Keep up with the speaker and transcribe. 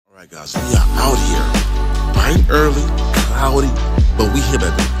Alright guys, we are out here, bright and early, cloudy, but we here,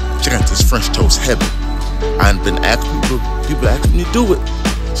 baby. Check out this French toast heaven. I've been asking people asking me to do it,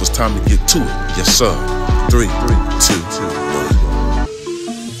 so it's time to get to it. Yes sir. 3, 2, 1.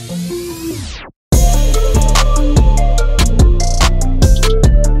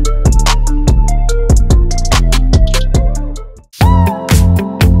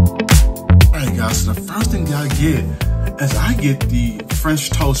 Alright guys, so the first thing I get is I get the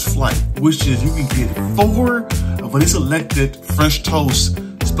French toast flight, which is you can get 4 of these selected French toast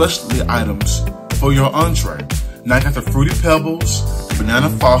specialty items for your entree. Now I got the Fruity Pebbles, the Banana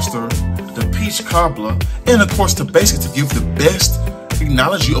Foster, the Peach Cobbler, and of course the basics to give the best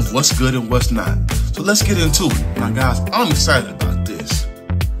analogy of what's good and what's not. So let's get into it. Now guys, I'm excited about this.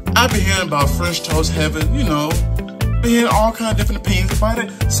 I've been hearing about French toast heaven, you know, been hearing all kind of different opinions about it.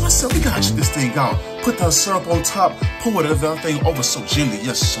 So I said, we gotta check this thing out. Put that syrup on top, pour whatever thing over so gently,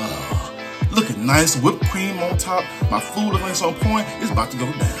 yes sir. Looking nice, whipped cream on top. My food looking nice on point. It's about to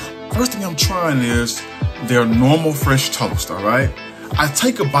go down. First thing I'm trying is their normal French toast, all right? I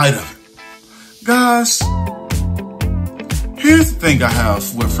take a bite of it. Guys, here's the thing I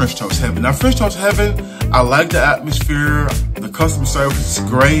have with French toast heaven. Now French toast heaven, I like the atmosphere. The customer service is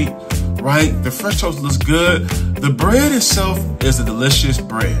great, right? The French toast looks good. The bread itself is a delicious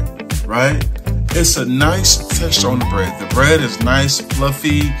bread, right? It's a nice texture on the bread. The bread is nice,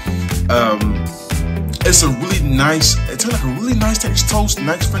 fluffy. It's a really nice, it tastes like a really nice texture toast,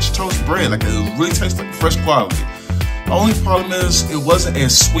 nice French toast bread. Like it really tastes like fresh quality. The only problem is it wasn't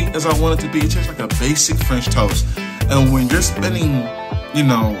as sweet as I wanted it to be. It tastes like a basic French toast. And when you're spending, you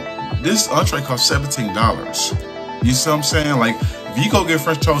know, this entree costs $17. You see what I'm saying? Like if you go get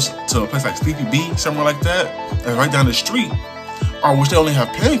French toast to a place like Sleepy B, somewhere like that, right down the street, or which they only have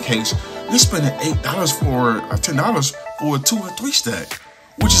pancakes, you're spending $8 for $10 for a 2 or 3 stack,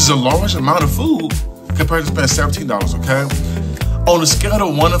 which is a large amount of food compared to spending $17. Okay, on a scale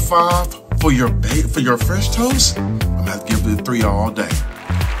of 1 to 5 for your French toast, I'm gonna have to give it a 3 all day.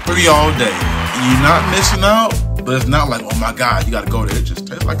 3 all day. You're not missing out, but it's not like, oh my God, you gotta go there. It just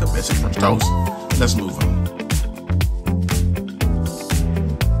tastes like a basic French toast. Let's move on.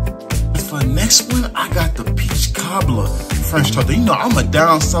 For the next one, I got the Peach Cobbler French toast. You know, I'm a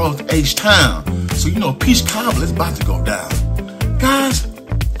down south H-town, so you know Peach Cobbler is about to go down. Guys,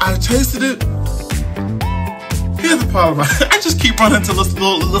 I tasted it. Here's the problem. I just keep running into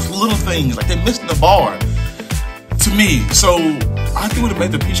little things, like they're missing the bar to me. So I think it would have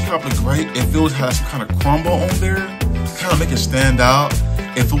made the Peach Cobbler great if it would have some kind of crumble on there, kind of make it stand out.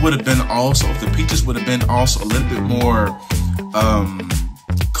 If it would have been also, if the peaches would have been also a little bit more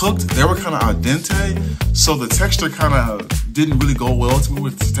cooked, they were kind of al dente, so the texture kind of didn't really go well to me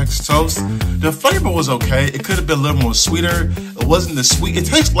with the Texas toast. The flavor was okay. It could have been a little more sweeter. It wasn't as sweet. It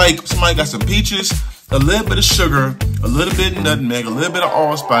tastes like somebody got some peaches, a little bit of sugar, a little bit of nutmeg, a little bit of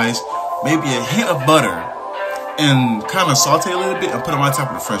allspice, maybe a hint of butter, and kind of saute a little bit and put it on top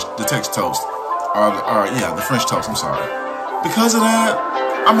of the Texas toast, or the French toast. I'm sorry. Because of that,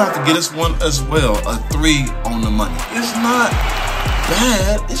 I'm gonna have to get this one as well a 3 on the money. It's not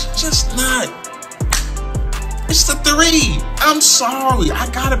bad. It's just not. It's a 3. I'm sorry. I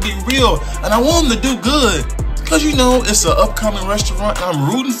gotta be real, and I want them to do good because you know it's an upcoming restaurant, and I'm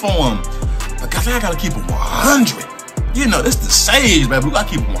rooting for them. But guys, I gotta keep them 100. You know, it's the Sage, baby. We gotta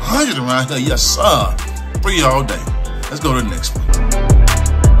keep them 100 around here. Yes, sir. 3 all day. Let's go to the next one.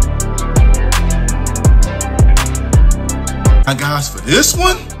 Now, guys, for this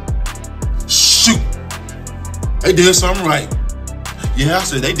one, shoot, they did something right. Yeah, I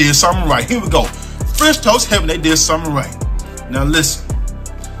said they did something right. Here we go. French toast heaven, they did something right. Now listen,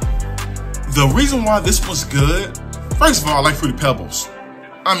 the reason why this was good, first of all, I like Fruity Pebbles.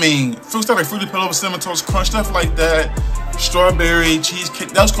 I mean, fruit stuff like Fruity Pebbles, Cinnamon Toast Crunch, stuff like that, strawberry,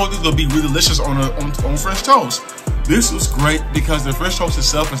 cheesecake, those cookies gonna be really delicious on French toast. This was great because the French toast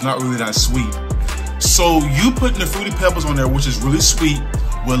itself is not really that sweet. So you putting the Fruity Pebbles on there, which is really sweet,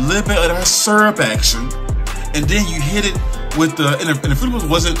 with a little bit of that syrup action, and then you hit it with the, and the Fruity Pebbles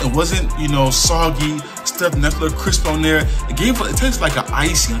wasn't, you know, soggy, stuff, nice little crisp on there. It tastes like an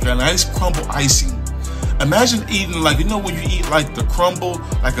icing, like a nice crumble icing. Imagine eating, like, you know when you eat like the crumble,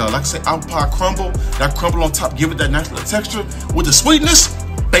 like say apple pie crumble, that crumble on top, give it that nice little texture with the sweetness,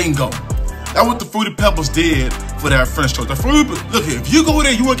 bingo. That's what the Fruity Pebbles did for that French toast. Look here, if you go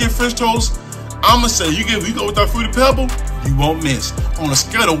there, you want to get French toast, I'ma say you go with that Fruity Pebble, you won't miss. On a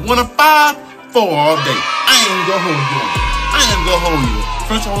scale of 1 to 5, 4 all day. I ain't gonna hold you. I ain't gonna hold you.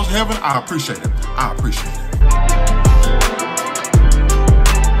 French toast heaven, I appreciate it. I appreciate it.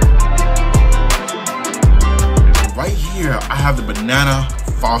 Right here. here, I have the Banana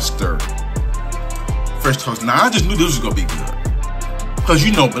Foster Fresh Toast. Now, I just knew this was gonna be good. Because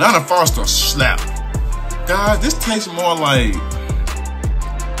you know, Banana Foster slap. Guys, this tastes more like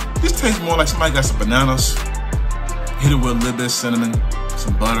somebody got some bananas, hit it with a little bit of cinnamon,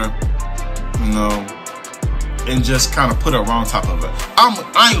 some butter, you know, and just kind of put it on top of it.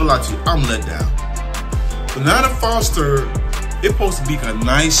 I ain't gonna lie to you, I'm let down. Banana Foster, it's supposed to be a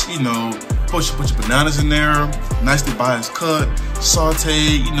nice, you know, put your bananas in there, nicely biased cut, saute,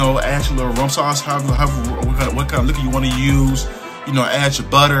 you know, add your little rum sauce, what kind of liquor you want to use. You know, add your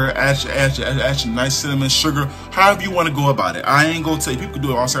butter, add your nice cinnamon, sugar, however you want to go about it. I ain't gonna tell you, people can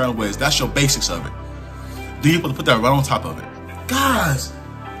do it all certain ways. That's your basics of it. Then you put that right on top of it. Guys,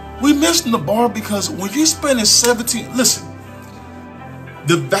 we missing the bar because when you're spending 17, listen,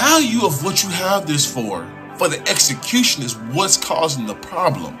 the value of what you have this for the execution is what's causing the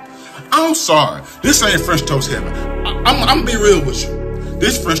problem. I'm sorry, this ain't French toast heaven. I'm gonna be real with you.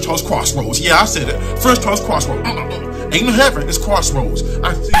 This French toast crossroads. Yeah, I said it. French toast crossroads. Ain't no heaven, it's crossroads.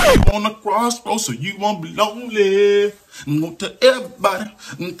 I see you on the crossroads, so you won't be lonely. Go to everybody,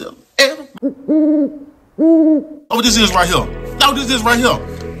 tell everybody. Oh, this is right here. No, this is right here.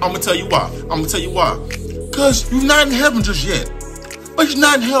 I'm gonna tell you why. Cause you're not in heaven just yet. But you're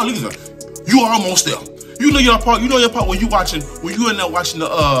not in hell either. You are almost there. You know your part when you in there watching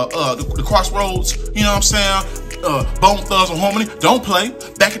the crossroads, you know what I'm saying? Bone Thugs and Harmony, don't play.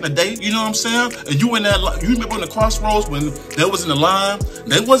 Back in the day, you know what I'm saying? And you in that, you remember in the crossroads when they was in the line?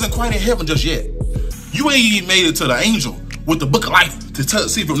 They wasn't quite in heaven just yet. You ain't even made it to the angel with the book of life to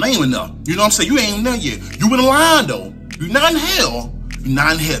see if your name in there. You know what I'm saying? You ain't in there yet. You in the line though. You're not in hell. You're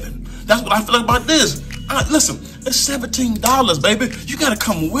not in heaven. That's what I feel like about this. Listen, it's $17, baby. You gotta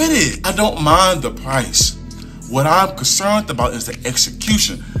come with it. I don't mind the price. What I'm concerned about is the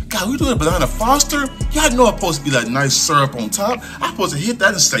execution. God, we doing Banana Foster? Y'all know I'm supposed to be that nice syrup on top. I'm supposed to hit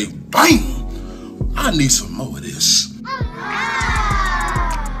that and say, bang! I need some more of this. Now,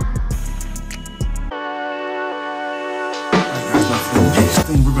 for the next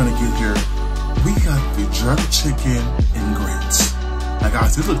thing we're gonna get here, we got the jerk chicken and grits. Now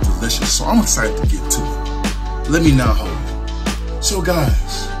guys, this looks delicious, so I'm excited to get to it. Let me now hold it. So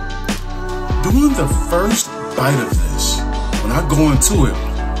guys, doing the first bite of this, when I go into it,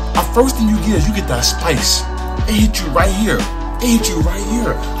 the first thing you get is you get that spice. It hit you right here.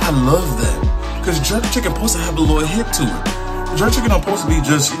 I love that. Because jerk chicken supposed to have a little hit to it. Jerk chicken don't supposed to be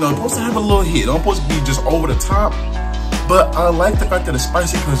just, you know, supposed to have a little hit. It don't supposed to be just over the top. But I like the fact that it's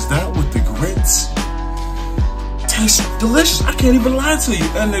spicy because that with the grits tastes delicious. I can't even lie to you.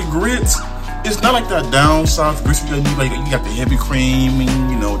 And the grits, it's not like that down south grits. You got the heavy cream,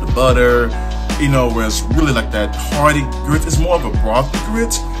 you know, the butter, you know, where it's really like that hearty grits. It's more of a brothy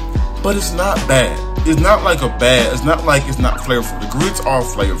grits, but it's not bad. It's not like it's not like it's not flavorful. The grits are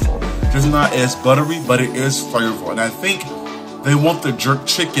flavorful. Just not as buttery, but it is flavorful. And I think they want the jerk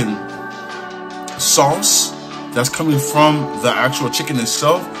chicken sauce that's coming from the actual chicken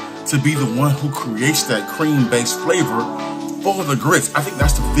itself to be the one who creates that cream-based flavor for the grits. I think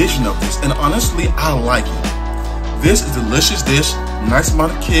that's the vision of this. And honestly, I like it. This is a delicious dish, nice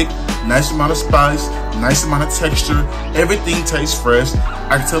amount of kick, nice amount of spice, nice amount of texture. Everything tastes fresh.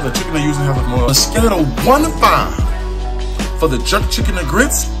 I can tell the chicken they usually have more. On a scale of 1 to 5 for the jerk chicken and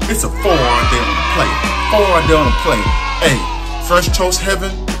grits, it's a 4 all day on the plate. 4 all day on the plate. Hey, French toast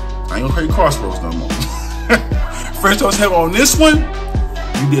heaven. I ain't gonna call you crossroads no more. French toast heaven on this one.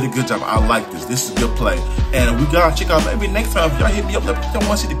 You did a good job. I like this. This is a good play. And we gotta check out maybe next time if y'all hit me up, let me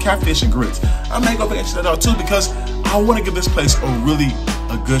want to see the catfish and grits. I may go back and check that out too because I want to give this place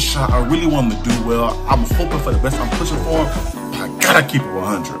a good shot. I really want them to do well. I'm hoping for the best. I'm pushing for them. I gotta keep it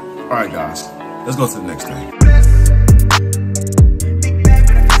 100. All right, guys. Let's go to the next thing.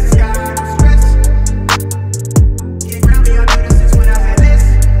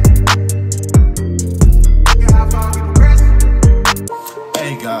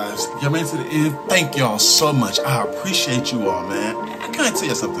 Y'all made it to the end. Thank y'all so much. I appreciate you all, man. I gotta tell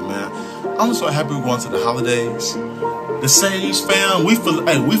you something, man. I'm so happy we're going to the holidays. The Sage fam, we feel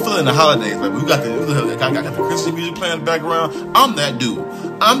in the holidays. Like I got the Christmas music playing in the background. I'm that dude.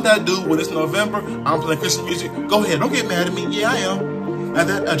 When it's November, I'm playing Christmas music. Go ahead, don't get mad at me. Yeah, I am. And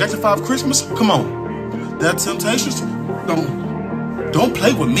that Jackson 5 Christmas, come on. That Temptations, don't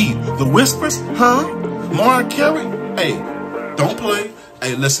play with me. The Whispers, huh? Mariah Carey, hey, don't play.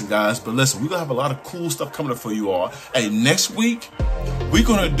 Hey, listen, guys, but listen, we're going to have a lot of cool stuff coming up for you all. Hey, next week, we're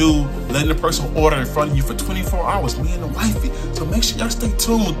gonna do letting the person order in front of you for 24 hours, me and the wifey. So make sure y'all stay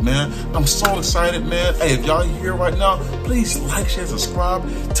tuned, man. I'm so excited, man. Hey, if y'all here right now, please like, share, subscribe,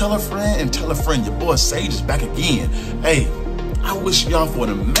 tell a friend, and tell a friend. Your boy Sage is back again. Hey, I wish y'all for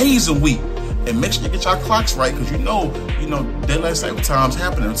an amazing week. And make sure you get y'all clocks right, because you know, daylight saving time's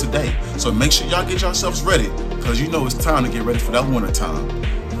happening today. So make sure y'all get yourselves ready, because you know it's time to get ready for that winter time.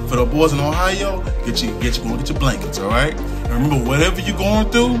 For the boys in Ohio, get your blankets, all right? And remember, whatever you're going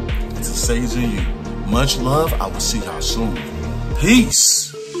through, it's a Sage in you. Much love. I will see y'all soon.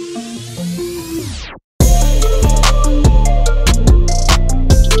 Peace.